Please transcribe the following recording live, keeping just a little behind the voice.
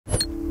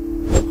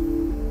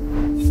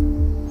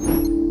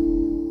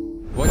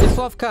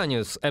Yaroslav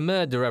Kanyus, a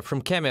murderer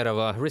from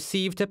Kemerovo,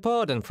 received a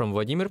pardon from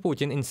Vladimir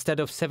Putin instead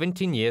of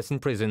 17 years in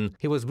prison.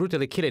 He was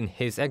brutally killing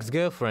his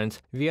ex-girlfriend,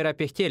 Vera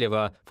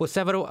Pehteleva, for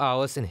several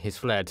hours in his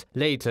flat.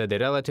 Later, the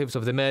relatives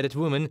of the murdered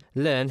woman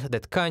learned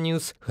that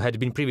Kanyus, who had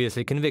been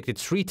previously convicted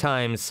 3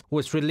 times,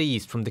 was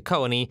released from the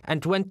colony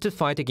and went to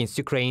fight against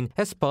Ukraine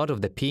as part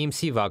of the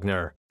PMC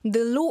Wagner.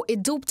 The law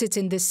adopted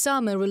in the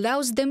summer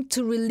allows them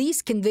to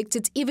release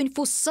convicted even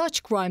for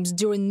such crimes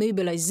during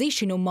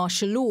mobilization or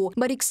martial law,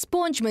 but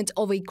expungement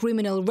of a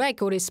criminal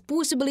record is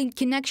possible in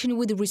connection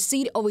with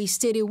receipt of a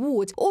state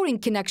award or in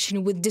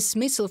connection with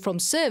dismissal from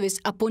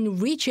service upon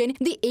reaching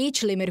the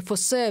age limit for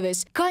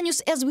service.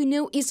 Kanyus, as we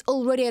know, is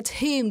already at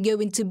home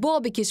going to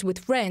barbecues with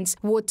friends.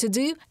 What to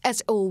do?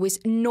 As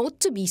always, not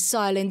to be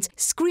silent.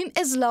 Scream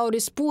as loud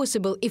as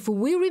possible. If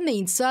we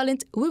remain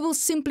silent, we will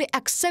simply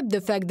accept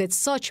the fact that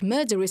such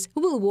murderers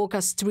will walk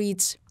our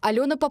streets.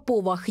 Alena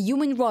Popova,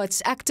 human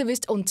rights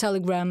activist on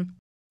Telegram.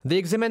 The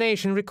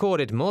examination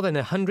recorded more than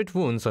 100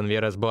 wounds on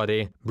Vera's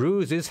body,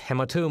 bruises,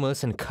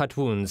 hematomas and cut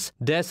wounds.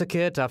 Death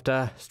occurred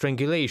after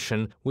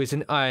strangulation with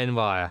an iron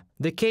wire.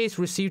 The case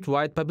received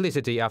wide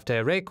publicity after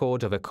a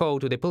record of a call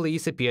to the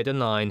police appeared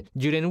online,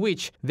 during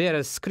which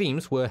Vera's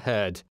screams were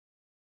heard.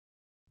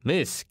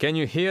 "Miss, can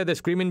you hear the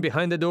screaming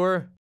behind the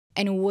door?"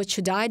 And what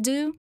should I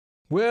do?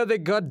 "Where are the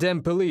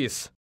goddamn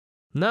police?"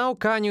 Now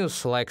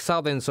Kanyus, like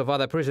thousands of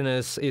other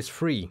prisoners, is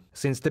free.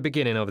 Since the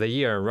beginning of the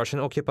year, Russian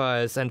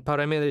occupiers and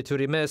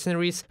paramilitary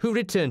mercenaries who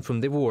returned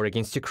from the war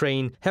against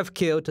Ukraine have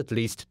killed at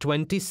least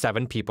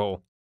 27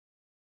 people.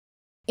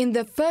 In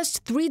the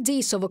first 3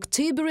 days of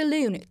October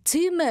alone,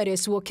 2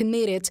 murders were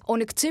committed.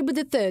 On October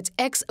the 3rd,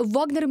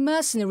 ex-Wagner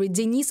mercenary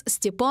Denis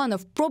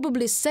Stepanov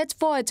probably set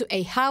fire to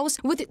a house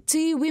with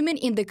 2 women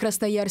in the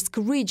Krasnoyarsk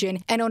region.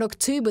 And on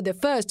October the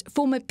 1st,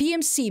 former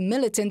PMC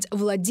militant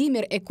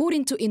Vladimir,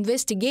 according to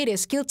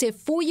investigators, killed a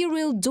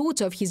 4-year-old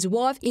daughter of his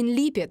wife in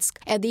Lipetsk.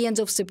 At the end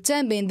of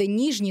September, in the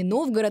Nizhny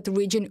Novgorod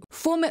region,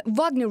 former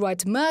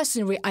Wagnerite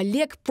mercenary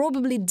Oleg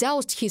probably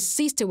doused his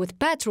sister with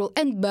petrol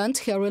and burnt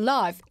her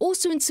alive.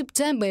 Also in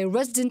September, a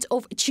resident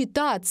of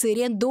Chita,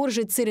 Tsiren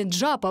Dorji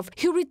Tsirenjapov,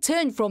 who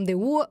returned from the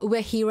war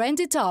where he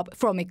rented up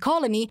from a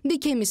colony,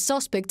 became a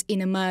suspect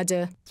in a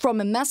murder. From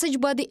a message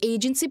by the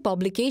agency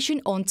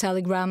publication on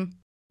Telegram.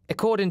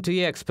 According to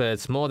the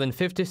experts, more than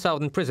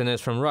 50,000 prisoners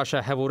from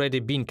Russia have already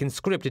been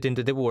conscripted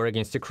into the war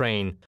against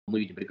Ukraine.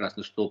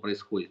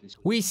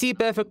 We see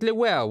perfectly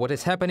well what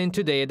is happening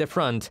today at the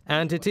front,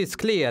 and it is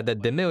clear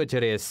that the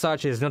military as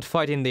such is not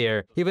fighting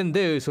there, even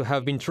those who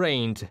have been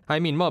trained,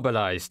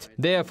 mobilized.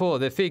 Therefore,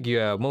 the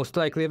figure most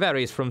likely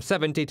varies from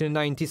 70 to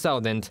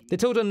 90,000, the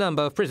total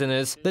number of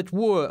prisoners that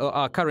were or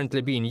are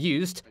currently being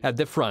used at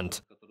the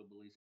front.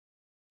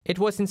 It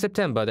was in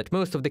September that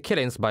most of the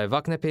killings by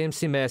Wagner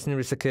PMC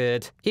mercenaries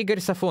occurred. Igor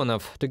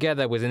Safonov,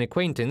 together with an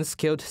acquaintance,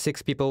 killed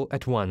 6 people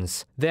at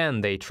once.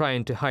 Then they,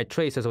 trying to hide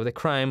traces of the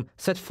crime,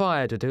 set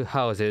fire to 2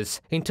 houses.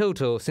 In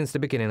total, since the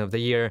beginning of the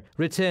year,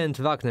 returned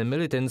Wagner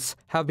militants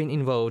have been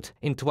involved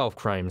in 12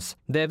 crimes.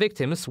 Their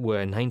victims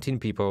were 19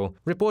 people.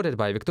 Reported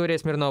by Victoria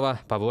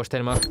Smirnova, Pavlo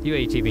Shtelmach,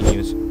 UATV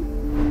News.